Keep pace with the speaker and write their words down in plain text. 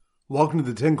Welcome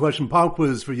to the 10-question pop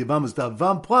quiz for Yevamos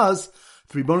Davam plus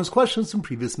 3 bonus questions from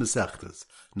previous Masechtas.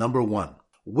 Number 1.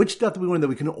 Which daf do we learn that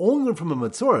we can only learn from a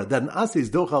Matzorah that an Aseh is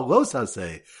Dochal Los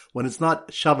Aseh when it's not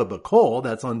Shava B'Kol?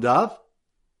 That's on daf.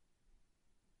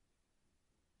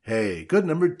 Hey, good.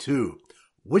 Number 2.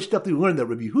 Which daf do we learn that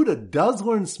Rabbi Yehuda does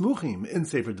learn Smuchim in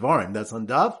Sefer Dvarim? That's on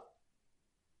daf.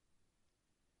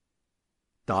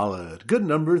 Daled. Good.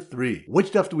 Number 3.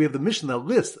 Which daf do we have the mission that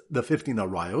lists the 15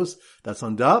 arayos? That's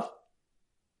on daf.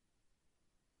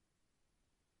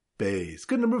 Base.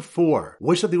 Good. Number 4.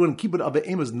 Which daf do we learn Kibbut Av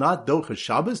V'Emes not Docha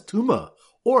Shabbos, Tuma,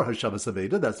 or Hashabbos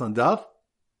Aveda? That's on daf.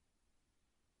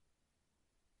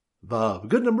 Vav.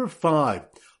 Good. Number 5.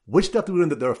 Which daf do we learn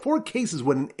that there are 4 cases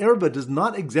when an erva does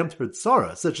not exempt her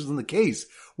tzara, such as in the case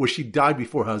where she died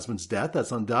before her husband's death?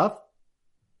 That's on daf.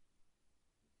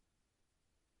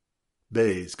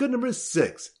 Base. Good. Number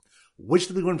 6. Which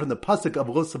did we learn from the pasuk of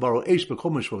Lo Savaro Eish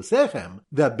B'Kol Mishvosechem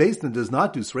that Beis Din does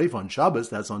not do sreif on Shabbos?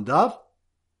 That's on daf.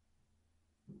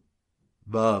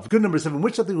 Vav. Good. Number 7.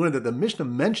 Which did we learn that the Mishnah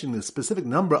mentioning the specific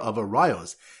number of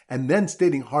arayos and then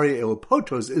stating Hari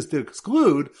Elopotos is to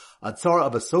exclude a tzara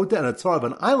of a sota and a tzara of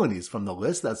an islandese from the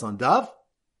list? That's on daf.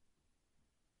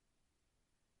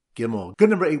 Gimel. Good.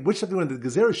 Number 8. Which did we learn that the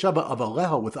Gezer Shaba of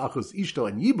Aleha with Achos Ishto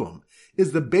and Yibum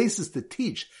is the basis to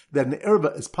teach that an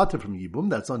erva is pater from Yibum?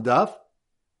 That's on daf.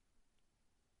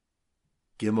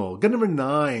 Gimel. Good. Number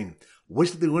 9.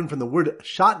 Which did they learn from the word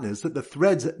shatnez that the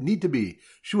threads need to be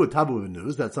shua tabu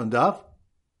news? That's on daf.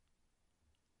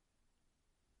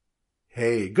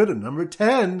 Hey, good. And number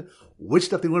 10. Which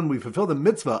did they learn we fulfill the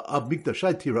mitzvah of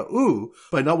mikdashay tira'u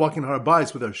by not walking our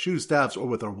bayis with our shoes, staffs, or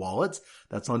with our wallets?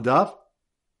 That's on daf.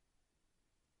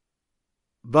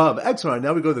 Vav. Excellent.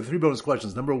 Now we go to the 3 bonus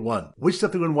questions. Number 1. Which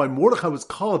did they learn why Mordechai was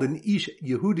called an Ish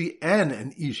Yehudi and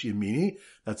an Ish Yemini?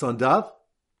 That's on daf.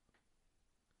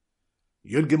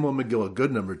 Yud Gimel Megillah.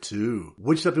 Good. Number 2.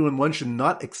 Which daf when one should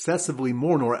not excessively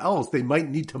mourn or else they might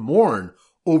need to mourn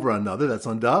over another? That's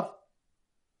on daf.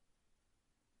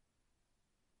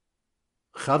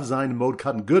 Chav Zayin Mod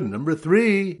Cotton. Good. Number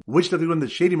 3. Which daf when the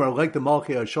Shadim are like the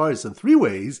Malchei Asharis in 3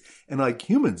 ways and like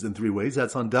humans in 3 ways?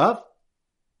 That's on daf.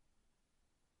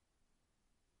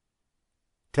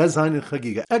 Tezayin and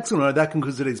Chagiga. Excellent. That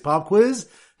concludes today's pop quiz.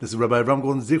 This is Rabbi Avram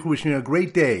Golden Zichu wishing you a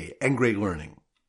great day and great learning.